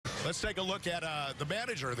Let's take a look at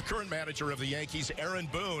the current manager of the Yankees, Aaron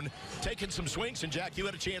Boone, taking some swings. And, Jack, you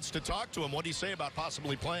had a chance to talk to him. What did he say about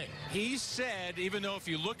possibly playing? He said, even though if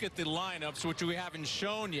you look at the lineups, which we haven't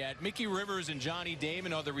shown yet, Mickey Rivers and Johnny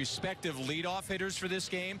Damon are the respective leadoff hitters for this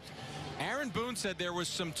game. Aaron Boone said there was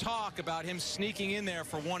some talk about him sneaking in there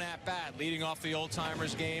for one at-bat, leading off the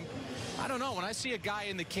old-timers game. I don't know. When I see a guy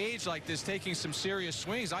in the cage like this taking some serious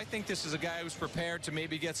swings, I think this is a guy who's prepared to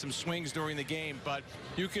maybe get some swings during the game. But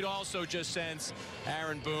you could also just sense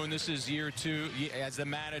Aaron Boone, this is year 2 as the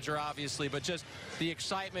manager, obviously, but just the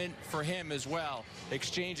excitement for him as well,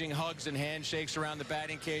 exchanging hugs and handshakes around the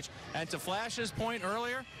batting cage. And to Flash's point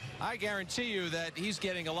earlier, I guarantee you that he's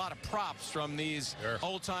getting a lot of props from these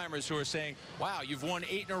old-timers who are saying, wow, you've won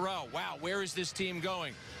 8 in a row. Wow, where is this team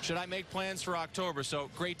going? Should I make plans for October? So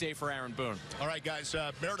great day for Aaron Boone. All right, guys,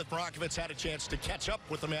 Meredith Brockovich had a chance to catch up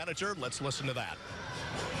with the manager. Let's listen to that.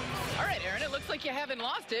 All right, Aaron, it looks like you haven't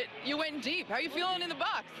lost it. You went deep. How are you feeling in the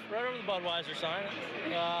box? Right over the Budweiser sign.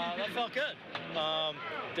 That felt good.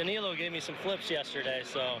 Danilo gave me some flips yesterday,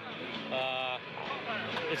 so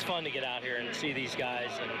it's fun to get out here and see these guys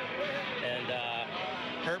and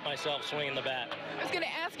hurt myself swinging the bat. I was going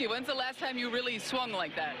to ask you, when's the last time you really swung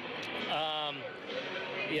like that?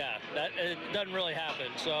 Yeah, it doesn't really happen.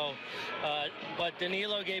 So, but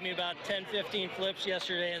Danilo gave me about 10, 15 flips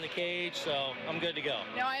yesterday in the cage, so I'm good to go.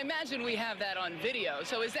 Now, I imagine we have that on video.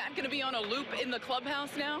 So is that going to be on a loop in the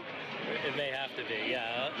clubhouse now? It may have to be,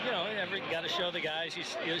 yeah. You know, got to show the guys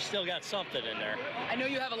you still got something in there. I know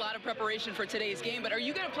you have a lot of preparation for today's game, but are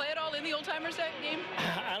you going to play it all in the old-timers game?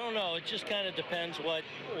 I don't know. It just kind of depends what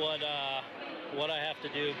I have to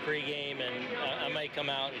do pregame, and I might come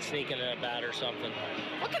out and sneak in a bat or something.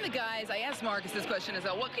 What can the guys, I asked Marcus this question as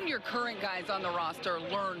well, what can your current guys on the roster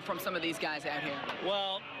learn from some of these guys out here?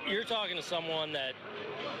 Well, you're talking to someone that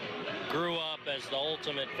grew up as the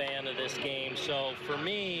ultimate fan of this game, so for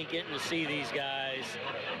me, getting to see these guys,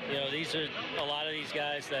 you know, these are a lot of these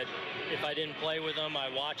guys that if I didn't play with them,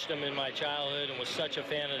 I watched them in my childhood and was such a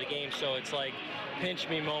fan of the game, so it's like pinch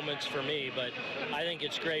me moments for me. But I think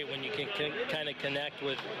it's great when you can kind of connect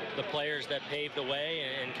with the players that paved the way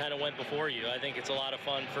and kind of went before you. I think it's a lot of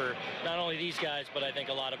fun for not only these guys, but I think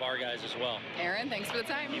a lot of our guys as well. Aaron, thanks for the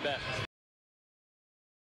time. You bet.